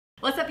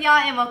What's up y'all,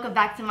 and welcome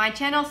back to my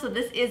channel. So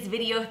this is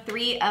video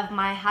 3 of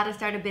my how to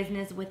start a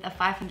business with a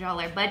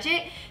 $500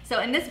 budget. So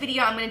in this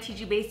video I'm going to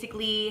teach you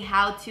basically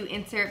how to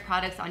insert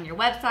products on your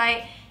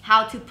website,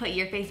 how to put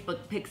your Facebook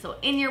pixel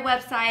in your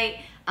website,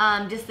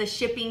 just the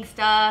shipping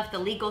stuff, the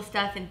legal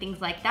stuff, and things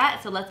like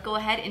that. So let's go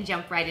ahead and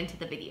jump right into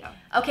the video.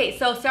 Okay,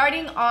 so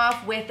starting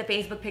off with the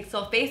Facebook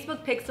pixel.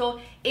 Facebook pixel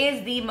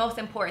is the most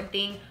important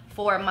thing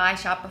for my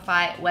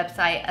Shopify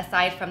website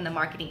aside from the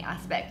marketing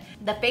aspect.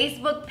 The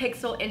Facebook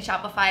pixel in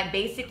Shopify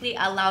basically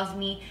allows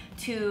me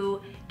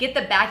to get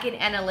the backend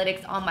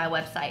analytics on my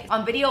website.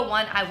 On video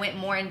 1, I went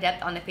more in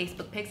depth on the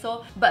Facebook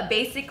pixel, but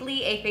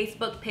basically a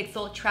Facebook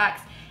pixel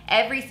tracks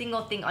every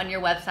single thing on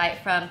your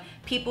website, from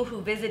people who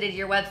visited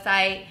your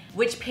website,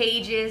 which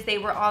pages they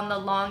were on the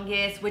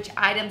longest, which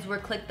items were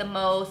clicked the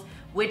most,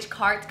 which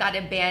carts got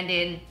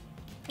abandoned,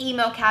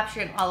 email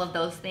capture, and all of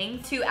those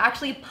things. To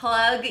actually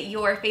plug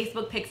your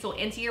Facebook pixel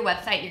into your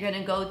website, you're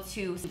gonna go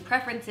to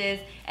preferences,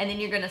 and then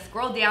you're gonna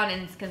scroll down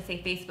and it's gonna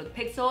say Facebook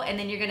pixel, and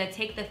then you're gonna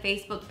take the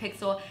Facebook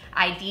pixel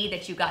ID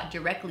that you got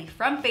directly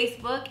from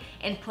Facebook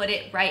and put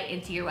it right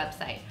into your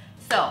website.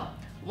 So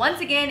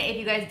once again, if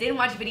you guys didn't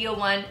watch video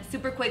 1,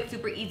 super quick,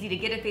 super easy to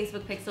get a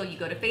Facebook pixel. You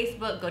go to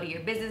Facebook, go to your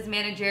business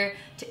manager,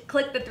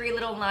 click the 3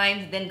 little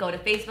lines, then go to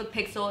Facebook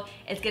pixel.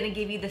 It's gonna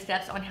give you the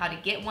steps on how to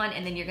get one,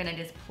 and then you're gonna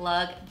just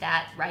plug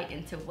that right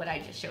into what I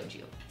just showed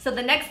you. So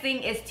the next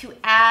thing is to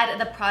add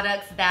the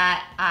products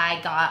that I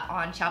got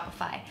on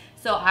Shopify.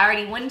 So I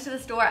already went into the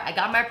store, I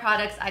got my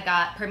products, I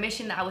got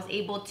permission that I was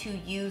able to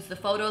use the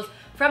photos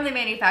from the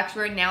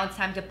manufacturer. Now it's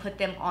time to put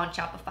them on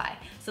Shopify.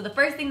 So the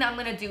first thing that I'm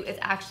gonna do is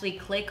actually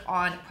click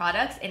on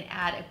products and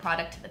add a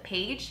product to the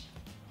page.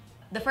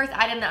 The first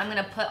item that I'm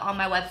gonna put on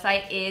my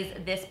website is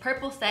this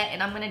purple set,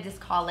 and I'm gonna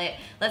just call it,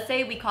 let's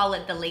say we call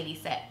it the lady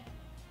set.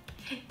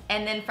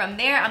 And then from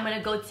there, I'm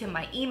gonna go to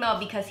my email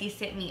because he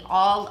sent me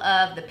all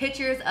of the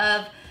pictures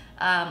of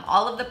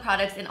all of the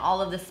products and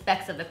all of the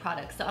specs of the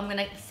products. So I'm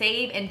gonna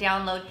save and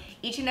download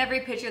each and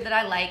every picture that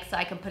I like so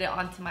I can put it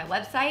onto my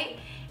website.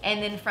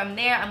 And then from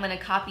there, I'm gonna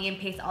copy and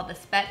paste all the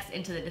specs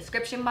into the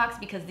description box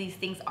because these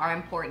things are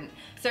important.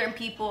 Certain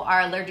people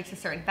are allergic to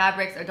certain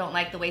fabrics or don't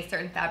like the way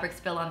certain fabrics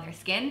feel on their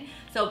skin.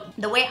 So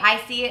the way I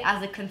see it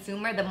as a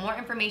consumer, the more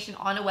information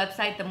on a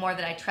website, the more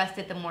that I trust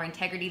it, the more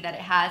integrity that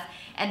it has,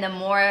 and the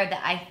more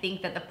that I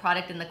think that the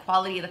product and the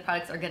quality of the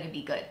products are gonna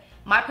be good.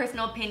 My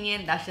personal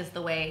opinion, that's just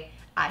the way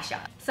I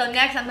shop. So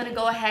next, I'm gonna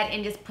go ahead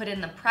and just put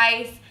in the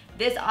price.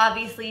 This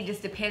obviously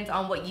just depends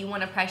on what you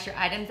want to price your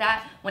items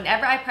at.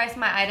 Whenever I price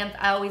my items,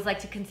 I always like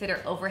to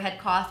consider overhead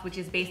costs, which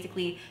is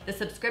basically the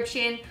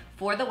subscription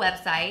for the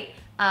website,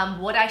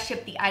 what I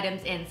ship the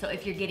items in. So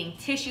if you're getting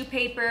tissue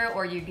paper,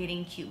 or you're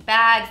getting cute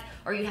bags,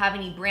 or you have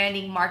any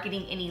branding,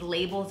 marketing, any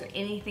labels or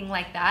anything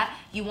like that,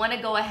 you want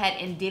to go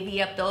ahead and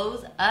divvy up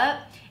those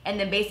up and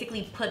then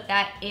basically put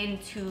that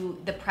into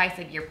the price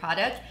of your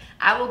product.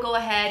 I will go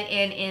ahead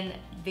and in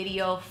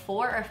video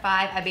 4 or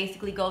 5, I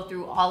basically go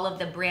through all of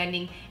the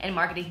branding and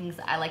marketing things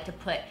that I like to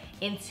put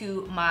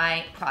into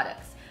my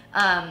products.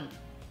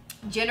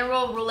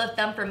 General rule of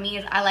thumb for me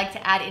is I like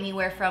to add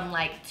anywhere from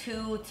like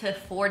 $2 to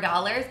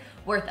 $4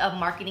 worth of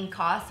marketing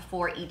costs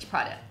for each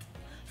product.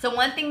 So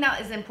one thing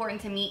that is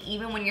important to me,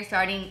 even when you're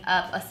starting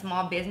up a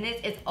small business,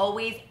 is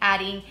always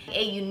adding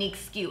a unique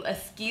SKU. A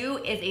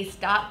SKU is a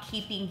stock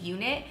keeping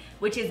unit,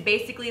 which is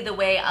basically the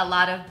way a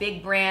lot of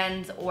big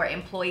brands or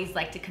employees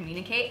like to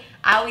communicate.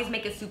 I always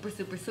make it super,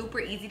 super,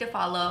 super easy to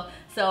follow.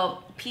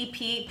 So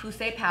PP,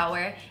 Poussey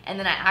Power, and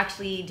then I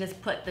actually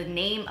just put the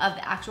name of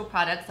the actual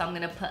product. So I'm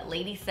gonna put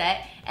Lady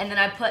Set, and then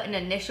I put an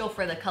initial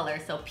for the color.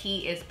 So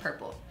P is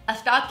purple. A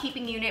stock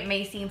keeping unit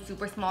may seem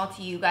super small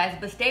to you guys,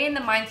 but stay in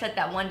the mindset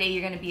that one day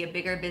you're gonna be a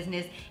bigger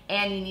business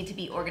and you need to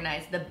be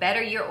organized. The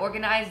better you're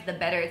organized, the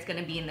better it's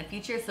gonna be in the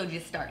future, so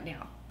just start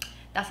now.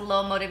 That's a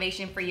little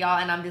motivation for y'all,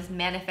 and I'm just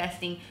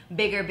manifesting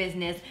bigger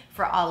business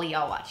for all of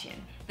y'all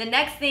watching. The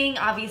next thing,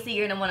 obviously,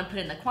 you're gonna wanna put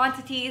in the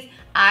quantities.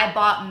 I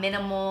bought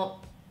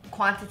minimal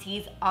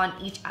quantities on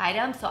each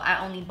item, so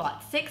I only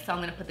bought 6, so I'm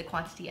gonna put the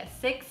quantity at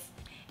 6.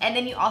 And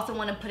then you also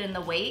wanna put in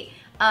the weight.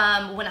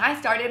 When I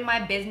started my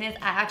business,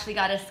 I actually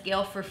got a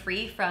scale for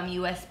free from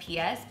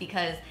USPS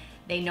because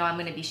they know I'm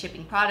gonna be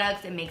shipping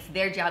products. It makes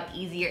their job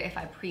easier if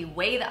I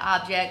pre-weigh the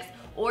objects,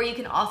 or you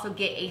can also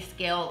get a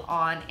scale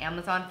on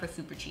Amazon for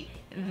super cheap.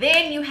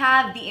 Then you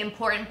have the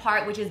important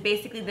part, which is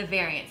basically the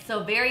variants.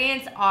 So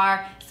variants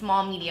are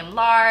small, medium,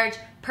 large,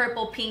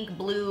 purple, pink,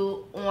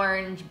 blue,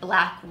 orange,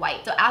 black,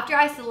 white. So after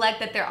I select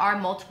that there are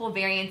multiple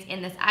variants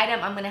in this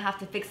item, I'm gonna have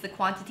to fix the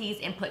quantities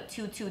and put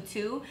 2, 2,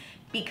 2,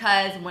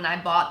 because when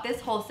I bought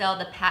this wholesale,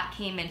 the pack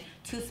came in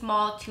too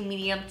small, too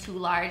medium, too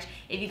large.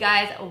 If you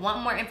guys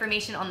want more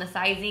information on the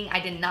sizing, I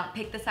did not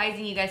pick the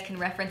sizing. You guys can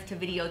reference to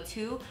video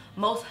 2.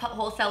 Most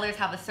wholesalers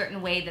have a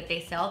certain way that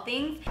they sell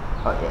things.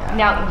 Oh yeah.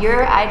 Now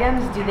your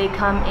items, do they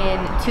come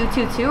in 2,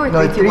 2, 2 or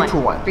 3, 2, 1? 3, 2,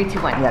 1. 3,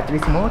 2, 1. Yeah, 3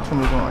 small, 2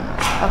 medium, 1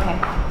 large. Okay.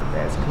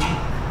 That's cool.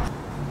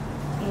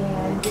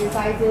 And your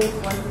sizes,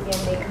 once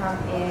again, they come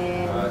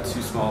in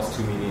 2 smalls,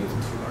 2 mediums,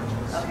 and 2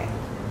 larges. Okay.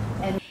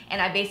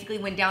 and I basically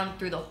went down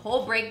through the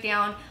whole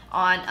breakdown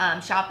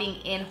on shopping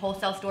in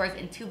wholesale stores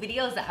in 2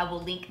 videos that I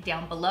will link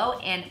down below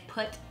and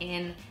put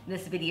in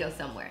this video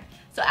somewhere.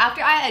 So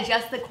after I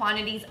adjust the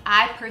quantities,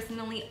 I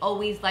personally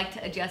always like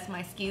to adjust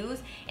my SKUs.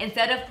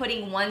 Instead of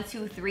putting 1,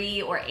 2,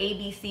 3 or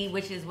ABC,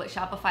 which is what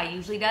Shopify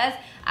usually does,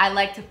 I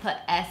like to put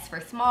S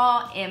for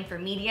small, M for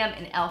medium,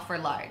 and L for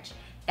large.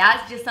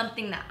 That's just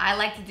something that I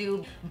like to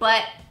do,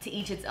 but to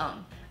each its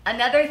own.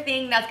 Another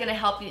thing that's gonna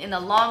help you in the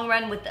long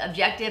run with the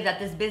objective that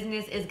this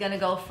business is gonna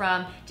go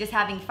from just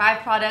having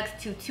 5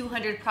 products to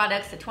 200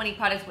 products to 20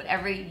 products,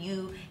 whatever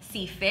you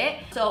see fit.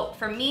 So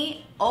for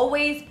me,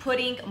 always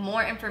putting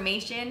more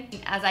information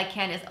as I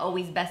can is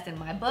always best in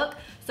my book.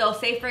 So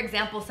say for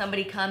example,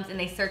 somebody comes and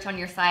they search on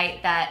your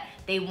site that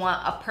they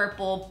want a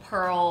purple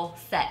pearl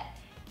set.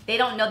 They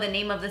don't know the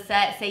name of the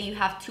set. Say you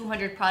have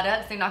 200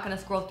 products, they're not gonna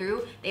scroll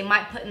through. They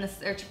might put in the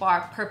search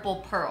bar purple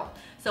pearl.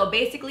 So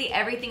basically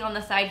everything on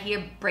the side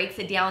here breaks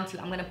it down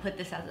to, I'm gonna put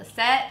this as a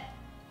set.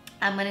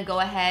 I'm gonna go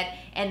ahead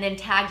and then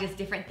tag just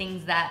different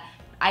things that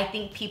I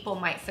think people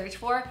might search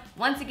for.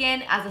 Once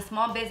again, as a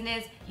small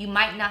business, you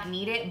might not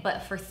need it,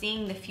 but for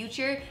seeing the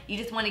future, you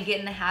just wanna get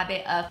in the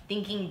habit of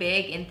thinking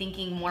big and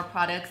thinking more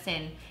products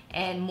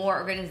and more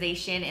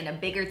organization and a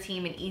bigger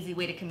team and easy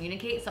way to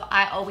communicate. So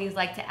I always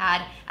like to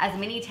add as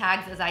many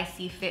tags as I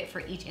see fit for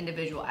each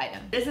individual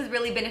item. This is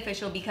really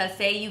beneficial because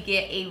say you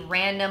get a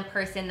random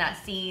person that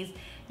sees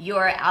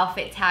your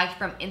outfit tagged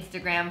from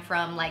Instagram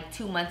from like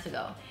 2 months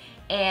ago,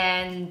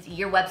 and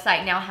your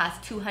website now has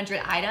 200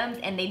 items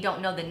and they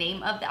don't know the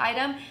name of the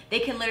item,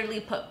 they can literally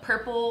put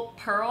purple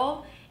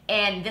pearl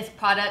and this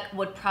product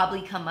would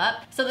probably come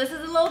up. So this is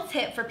a little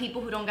tip for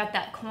people who don't got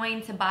that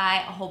coin to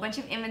buy a whole bunch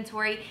of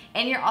inventory,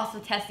 and you're also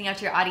testing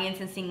out your audience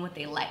and seeing what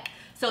they like.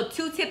 So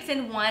 2 tips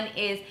in 1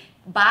 is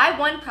buy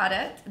 1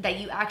 product that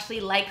you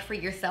actually like for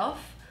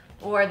yourself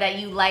or that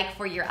you like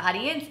for your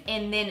audience,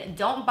 and then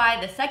don't buy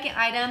the second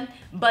item,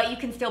 but you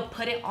can still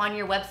put it on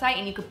your website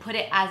and you could put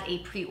it as a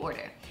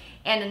pre-order.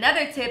 And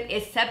another tip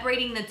is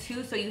separating the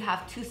 2 so you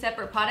have 2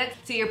 separate products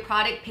so your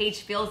product page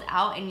fills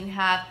out and you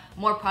have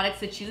more products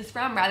to choose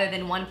from rather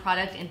than 1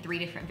 product in 3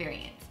 different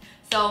variants.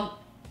 So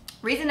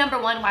reason number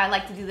 1 why I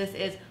like to do this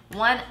is,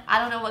 1, I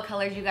don't know what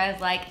colors you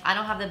guys like. I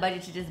don't have the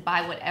budget to just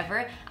buy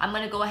whatever. I'm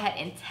gonna go ahead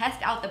and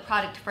test out the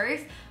product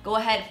first. Go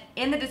ahead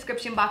in the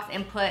description box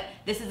and put,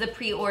 this is a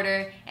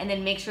pre-order, and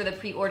then make sure the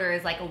pre-order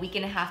is like a week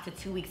and a half to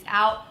 2 weeks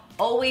out.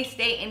 Always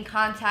stay in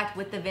contact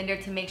with the vendor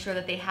to make sure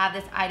that they have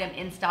this item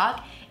in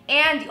stock.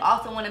 And you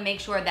also want to make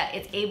sure that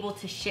it's able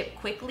to ship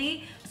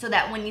quickly so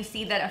that when you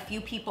see that a few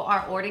people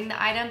are ordering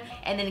the item,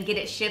 and then get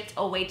it shipped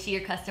away to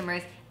your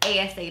customers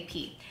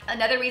ASAP.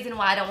 Another reason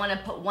why I don't want to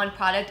put 1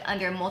 product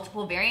under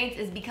multiple variants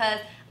is because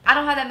I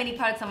don't have that many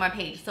products on my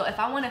page. So if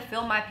I want to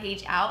fill my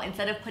page out,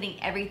 instead of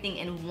putting everything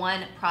in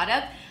 1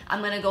 product, I'm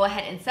going to go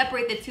ahead and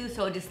separate the 2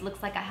 so it just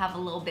looks like I have a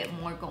little bit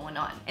more going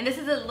on. And this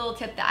is a little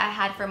tip that I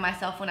had for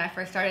myself when I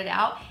first started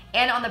out.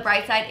 And on the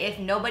bright side, if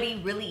nobody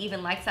really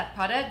even likes that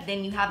product,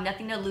 then you have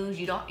nothing to lose.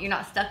 You're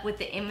not stuck with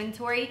the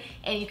inventory,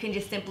 and you can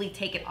just simply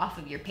take it off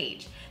of your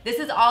page. This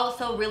is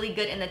also really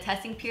good in the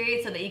testing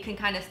period so that you can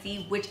kind of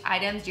see which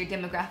items your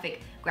demographic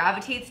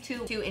gravitates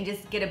to and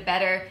just get a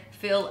better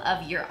feel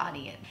of your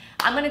audience.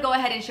 I'm gonna go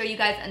ahead and show you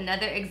guys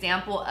another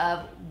example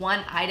of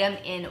 1 item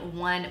in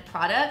 1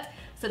 product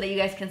so that you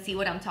guys can see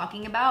what I'm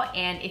talking about,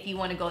 and if you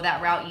want to go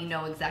that route, you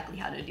know exactly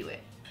how to do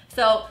it.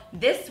 So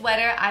this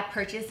sweater I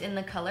purchased in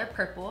the color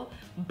purple,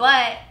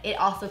 but it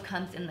also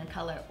comes in the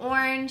color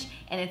orange,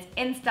 and it's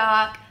in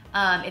stock.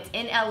 It's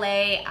in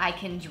LA. I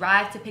can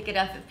drive to pick it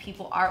up if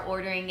people are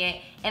ordering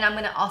it, and I'm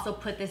gonna also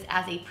put this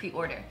as a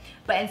pre-order.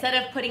 But instead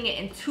of putting it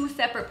in 2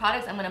 separate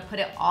products, I'm gonna put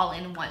it all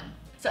in 1.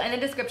 So in the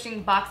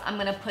description box, I'm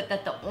gonna put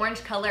that the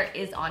orange color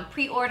is on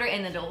pre-order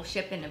and that it'll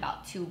ship in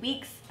about 2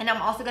 weeks. And I'm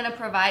also gonna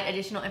provide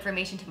additional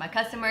information to my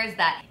customers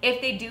that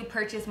if they do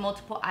purchase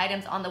multiple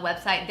items on the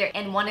website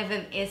and one of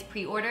them is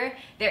pre-order,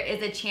 there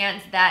is a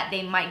chance that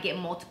they might get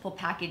multiple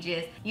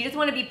packages. You just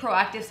wanna be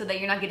proactive so that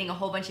you're not getting a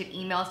whole bunch of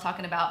emails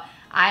talking about,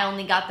 I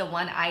only got the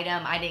 1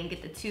 item, I didn't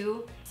get the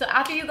 2. So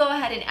after you go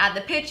ahead and add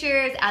the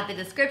pictures, add the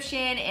description,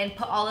 and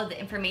put all of the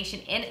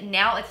information in,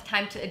 now it's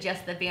time to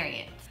adjust the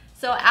variants.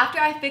 So after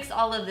I fix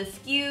all of the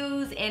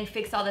SKUs and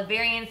fix all the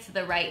variants to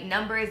the right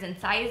numbers and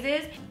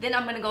sizes, then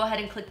I'm gonna go ahead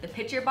and click the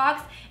picture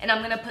box, and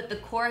I'm gonna put the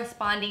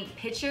corresponding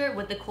picture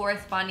with the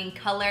corresponding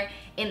color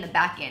in the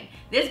back end.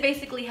 This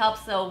basically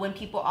helps so when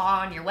people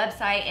are on your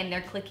website and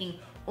they're clicking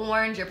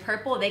orange or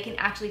purple, they can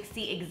actually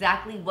see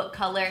exactly what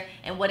color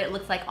and what it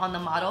looks like on the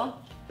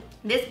model.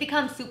 This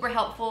becomes super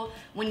helpful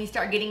when you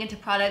start getting into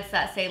products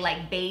that say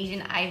like beige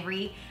and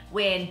ivory,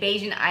 when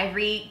beige and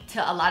ivory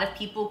to a lot of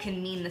people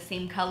can mean the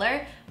same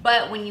color,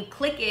 but when you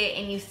click it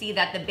and you see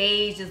that the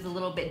beige is a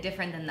little bit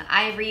different than the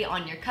ivory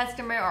on your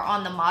customer or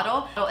on the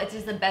model, so it's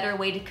just a better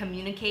way to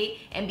communicate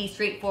and be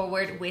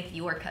straightforward with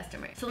your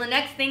customers. So the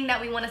next thing that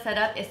we want to set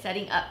up is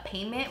setting up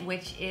payment,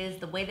 which is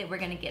the way that we're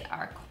going to get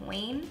our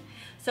coin.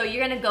 So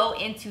you're going to go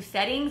into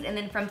settings, and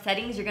then from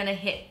settings you're going to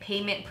hit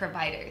payment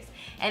providers,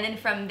 and then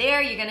from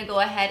there you're going to go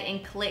ahead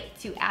and click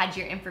to add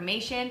your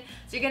information.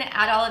 So you're going to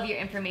add all of your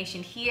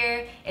information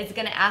here. It's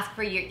going to ask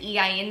for your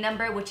EIN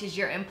number, which is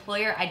your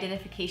employer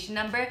identification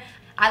number.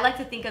 I like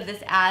to think of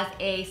this as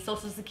a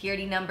social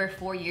security number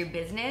for your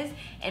business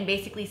and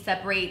basically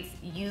separates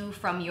you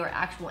from your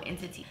actual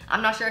entity.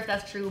 I'm not sure if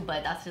that's true,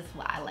 but that's just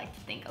what I like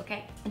to think,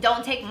 okay?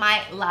 Don't take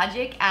my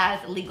logic as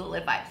legal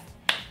advice.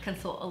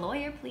 Consult a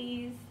lawyer,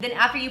 please. Then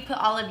after you put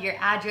all of your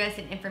address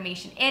and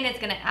information in, it's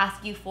gonna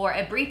ask you for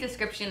a brief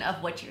description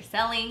of what you're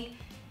selling.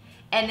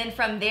 And then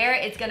from there,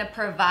 it's gonna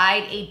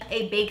provide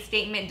a bank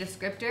statement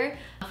descriptor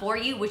for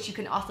you, which you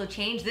can also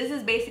change. This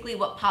is basically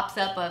what pops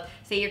up of,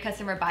 say your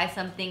customer buys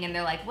something and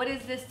they're like, what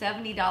is this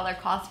 $70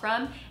 cost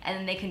from? And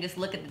then they can just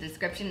look at the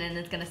description and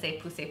it's gonna say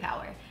Poussey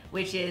Power,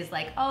 which is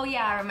like, oh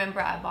yeah, I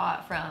remember I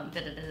bought from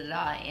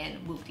da-da-da-da-da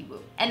and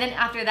whoop-de-whoop. And then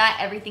after that,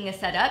 everything is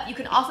set up. You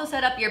can also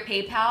set up your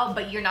PayPal,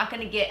 but you're not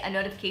gonna get a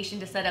notification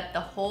to set up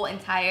the whole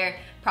entire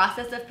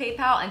process of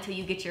PayPal until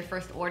you get your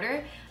first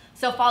order.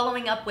 So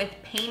following up with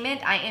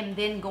payment, I am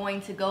then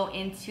going to go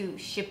into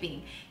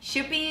shipping.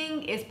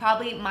 Shipping is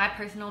probably my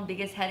personal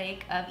biggest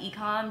headache of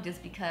e-com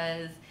just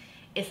because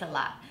it's a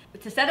lot.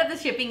 To set up the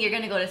shipping, you're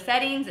gonna go to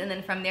settings, and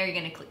then from there you're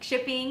gonna click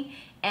shipping.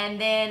 And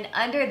then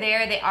under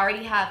there, they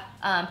already have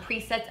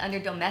presets under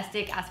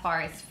domestic as far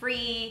as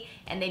free,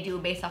 and they do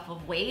it based off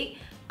of weight.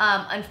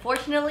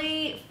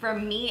 Unfortunately, for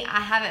me,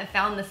 I haven't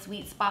found the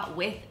sweet spot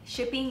with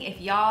shipping.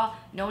 If y'all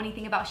know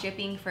anything about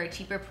shipping for a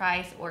cheaper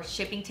price or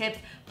shipping tips,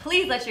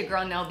 please let your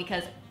girl know,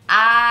 because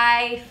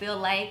I feel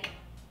like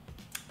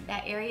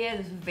that area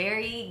is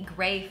very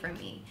gray for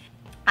me.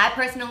 I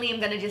personally am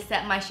gonna just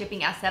set my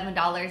shipping at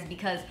 $7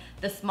 because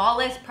the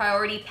smallest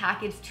priority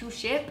package to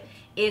ship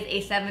is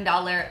a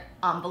 $7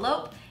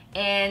 envelope.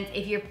 And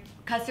if your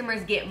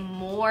customers get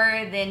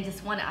more than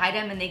just one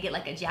item and they get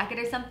like a jacket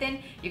or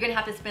something, you're gonna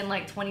have to spend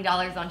like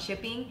 $20 on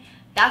shipping.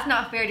 That's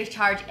not fair to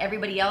charge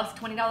everybody else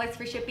 $20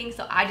 for shipping,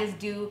 so I just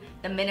do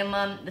the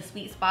minimum, the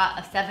sweet spot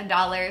of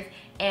 $7.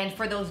 And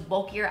for those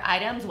bulkier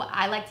items, what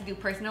I like to do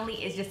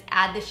personally is just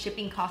add the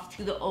shipping cost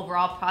to the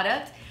overall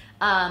product,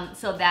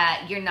 so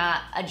that you're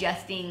not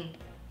adjusting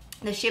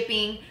the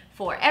shipping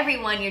for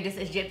everyone, you're just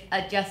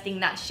adjusting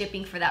that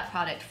shipping for that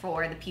product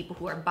for the people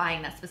who are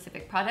buying that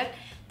specific product.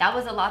 That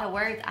was a lot of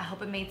words. I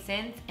hope it made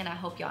sense, and I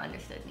hope y'all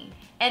understood me.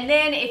 And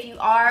then if you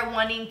are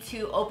wanting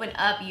to open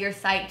up your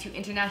site to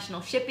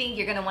international shipping,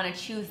 you're gonna wanna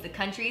choose the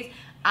countries.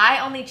 I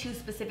only choose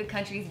specific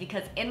countries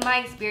because in my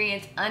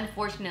experience,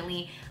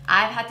 unfortunately,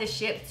 I've had to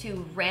ship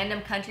to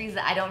random countries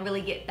that I don't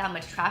really get that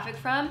much traffic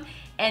from.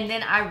 And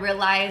then I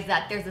realized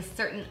that there's a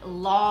certain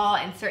law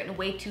and certain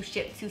way to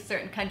ship to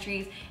certain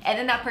countries. And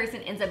then that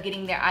person ends up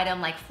getting their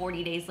item like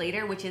 40 days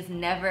later, which is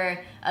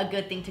never a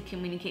good thing to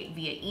communicate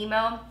via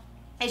email.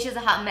 It's just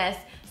a hot mess.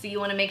 So you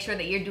wanna make sure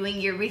that you're doing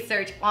your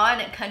research on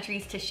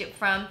countries to ship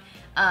from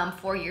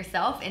for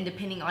yourself, and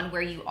depending on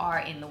where you are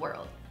in the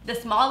world. The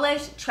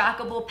smallest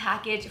trackable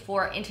package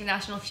for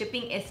international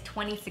shipping is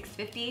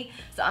 $26.50.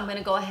 So I'm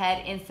gonna go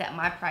ahead and set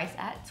my price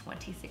at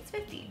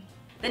 $26.50.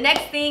 The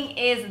next thing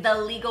is the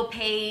legal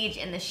page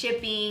and the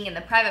shipping and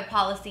the private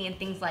policy and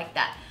things like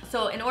that.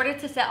 So in order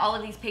to set all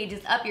of these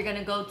pages up, you're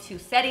gonna go to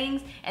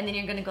settings, and then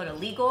you're gonna go to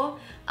legal.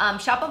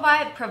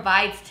 Shopify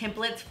provides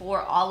templates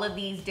for all of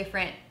these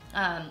different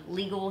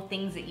legal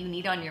things that you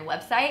need on your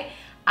website.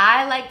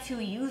 I like to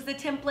use the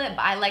template,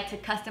 but I like to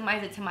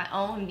customize it to my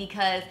own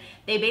because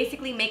they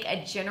basically make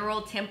a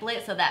general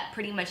template so that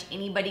pretty much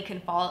anybody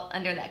can fall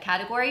under that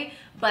category.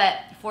 But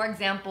for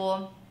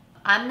example,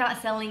 I'm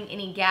not selling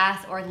any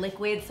gas or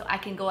liquids, so I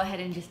can go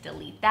ahead and just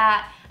delete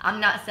that. I'm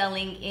not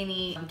selling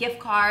any gift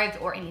cards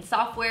or any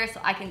software,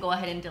 so I can go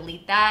ahead and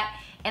delete that.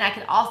 And I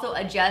can also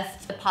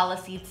adjust the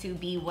policy to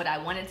be what I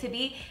want it to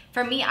be.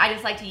 For me, I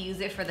just like to use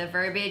it for the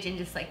verbiage and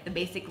just like the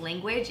basic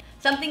language.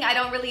 Something I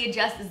don't really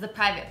adjust is the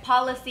private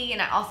policy,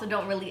 and I also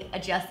don't really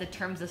adjust the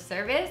terms of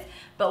service.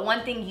 But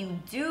one thing you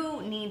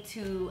do need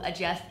to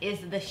adjust is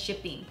the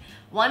shipping.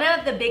 One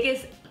of the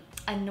biggest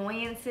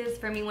annoyances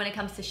for me when it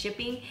comes to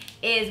shipping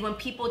is when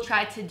people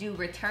try to do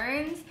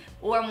returns,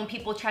 or when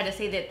people try to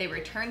say that they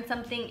returned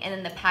something and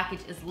then the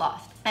package is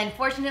lost.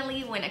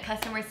 Unfortunately, when a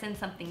customer sends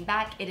something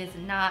back, it is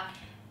not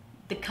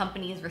the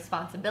company's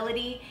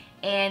responsibility,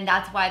 and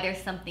that's why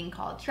there's something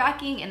called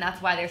tracking, and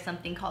that's why there's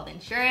something called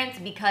insurance,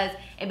 because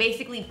it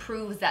basically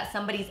proves that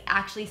somebody's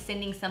actually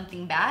sending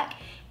something back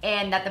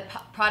and that the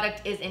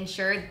product is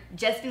insured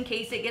just in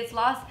case it gets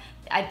lost.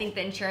 I think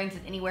the insurance is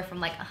anywhere from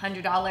like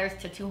 $100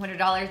 to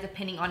 $200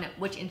 depending on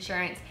which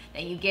insurance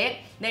that you get.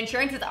 The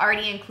insurance is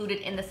already included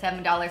in the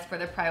 $7 for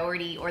the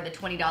priority or the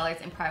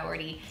 $20 in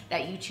priority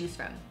that you choose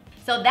from.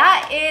 So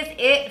that is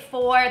it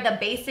for the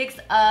basics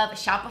of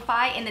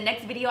Shopify. In the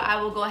next video,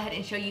 I will go ahead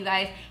and show you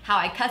guys how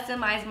I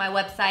customize my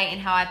website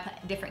and how I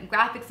put different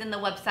graphics in the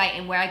website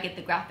and where I get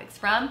the graphics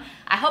from.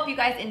 I hope you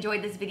guys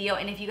enjoyed this video,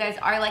 and if you guys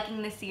are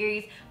liking this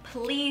series,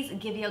 please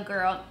give your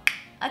girl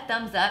a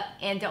thumbs up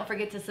and don't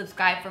forget to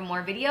subscribe for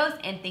more videos.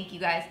 And thank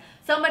you guys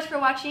so much for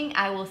watching.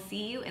 I will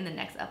see you in the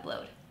next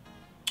upload.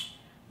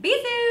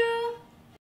 Bisous!